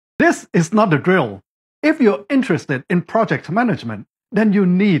This is not the drill. If you're interested in project management, then you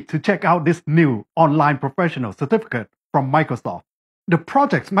need to check out this new online professional certificate from Microsoft. The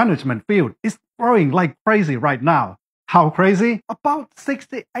project management field is growing like crazy right now. How crazy? About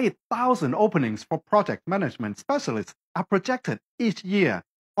 68,000 openings for project management specialists are projected each year,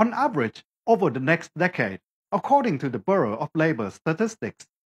 on average over the next decade, according to the Bureau of Labor Statistics.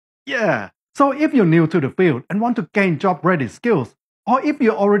 Yeah, so if you're new to the field and want to gain job-ready skills, or if you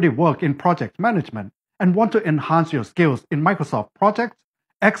already work in project management and want to enhance your skills in Microsoft Projects,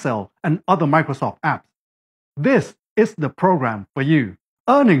 Excel, and other Microsoft apps, this is the program for you.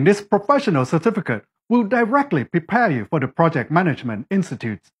 Earning this professional certificate will directly prepare you for the Project Management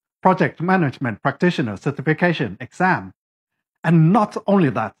Institute's Project Management Practitioner Certification exam. And not only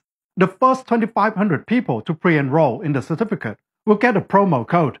that, the first 2,500 people to pre-enroll in the certificate will get a promo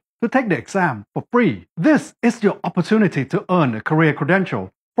code to take the exam for free. This is your opportunity to earn a career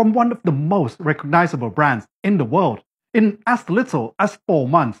credential from one of the most recognizable brands in the world in as little as 4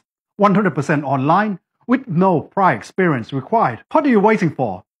 months, 100% online, with no prior experience required. What are you waiting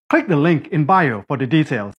for? Click the link in bio for the details.